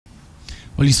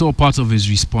Well, you saw part of his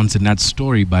response in that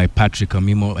story by Patrick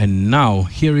Amimo, and now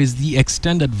here is the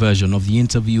extended version of the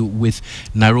interview with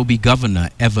Nairobi Governor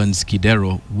Evans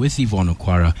Kidero with Yvonne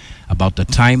Okwara about the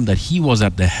time that he was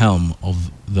at the helm of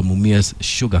the Mumias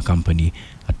Sugar Company,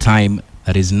 a time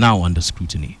that is now under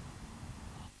scrutiny.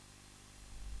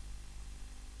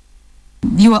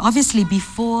 You were obviously,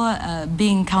 before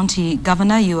being county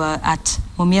governor, you were at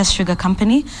Mumias Sugar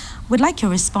Company. We'd like your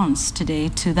response today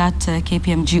to that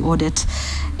KPMG audit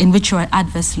in which you are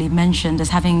adversely mentioned as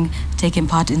having taken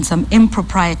part in some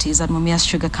improprieties at Mumias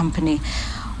Sugar Company.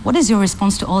 What is your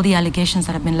response to all the allegations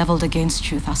that have been leveled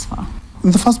against you thus far?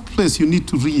 In the first place, you need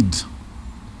to read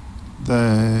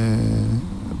the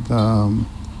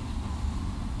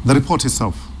report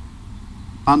itself.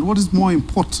 And what is more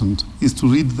important is to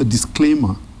read the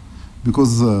disclaimer,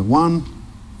 because one,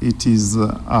 it is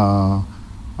a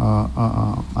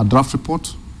draft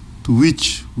report to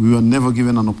which we were never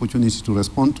given an opportunity to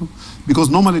respond to, because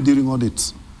normally during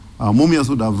audits, Mumias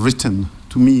would have written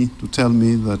to me to tell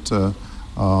me that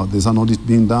there's an audit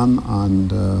being done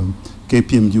and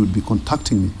KPMG would be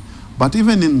contacting me. But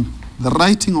even in the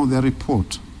writing of their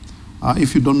report,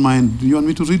 if you don't mind, do you want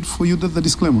me to read for you the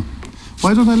disclaimer?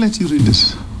 Why don't I let you read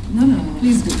it? No,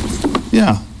 please do.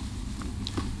 Yeah.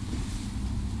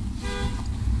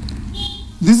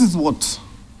 This is what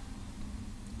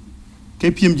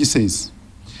KPMG says.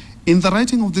 In the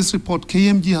writing of this report,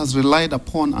 KPMG has relied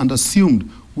upon and assumed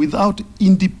without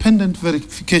independent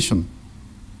verification,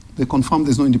 they confirm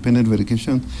there's no independent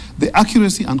verification, the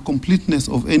accuracy and completeness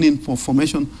of any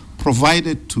information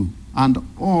provided to and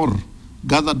or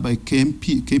gathered by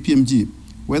KPMG,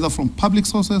 whether from public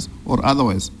sources or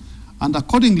otherwise. And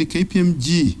accordingly,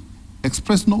 KPMG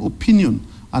expressed no opinion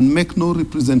and make no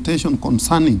representation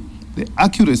concerning the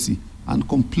accuracy and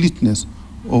completeness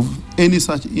of any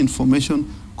such information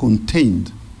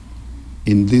contained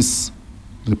in this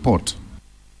report.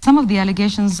 Some of the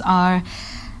allegations are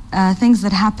things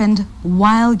that happened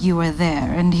while you were there,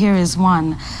 and here is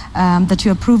one, that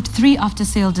you approved 3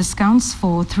 after-sale discounts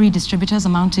for 3 distributors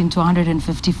amounting to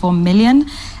 154 million,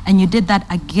 and you did that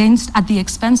at the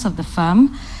expense of the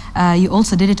firm. You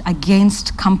also did it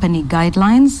against company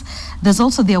guidelines. There's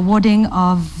also the awarding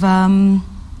of a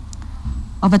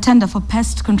tender for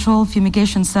pest control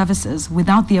fumigation services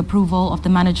without the approval of the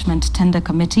management tender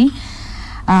committee.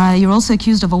 You're also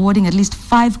accused of awarding at least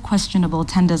 5 questionable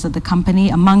tenders at the company,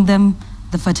 among them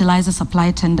the fertilizer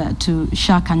supply tender to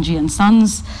Shah Kanji and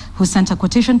Sons, who sent a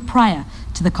quotation prior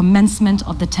to the commencement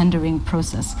of the tendering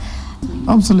process.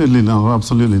 Absolutely no,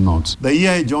 absolutely not. The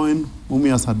year I joined,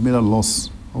 Mumias had made a loss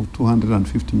of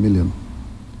 250 million.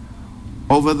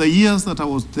 Over the years that I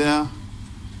was there,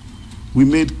 we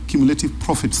made cumulative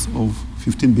profits of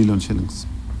 15 billion shillings.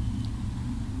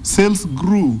 Sales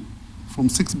grew from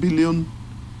 6 billion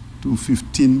to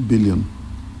 15 billion.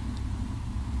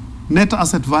 Net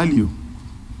asset value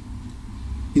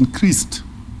increased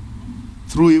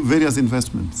through various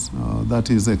investments.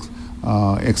 That is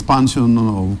expansion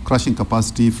of crushing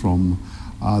capacity from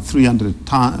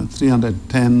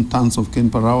 310 tons of cane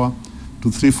per hour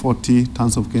to 340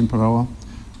 tons of cane per hour.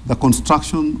 The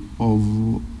construction of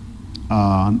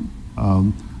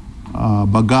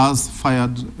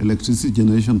bagasse-fired electricity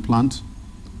generation plant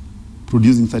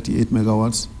producing 38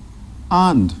 megawatts,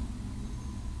 and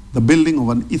the building of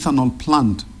an ethanol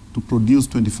plant to produce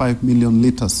 25 million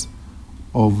liters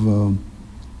of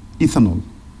ethanol.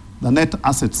 The net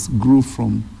assets grew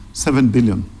from 7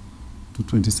 billion to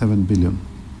 27 billion.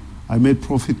 I made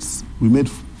profits. We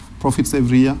made profits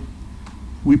every year.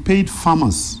 We paid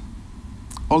farmers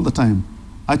all the time.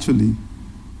 Actually,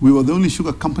 we were the only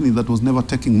sugar company that was never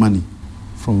taking money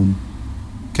from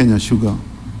Kenya Sugar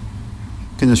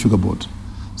Board.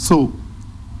 So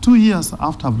 2 years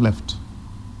after I've left,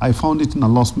 I found it in a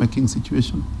loss-making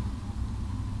situation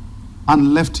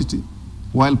and left it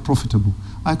while profitable.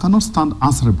 I cannot stand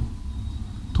answerable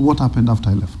to what happened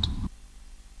after I left.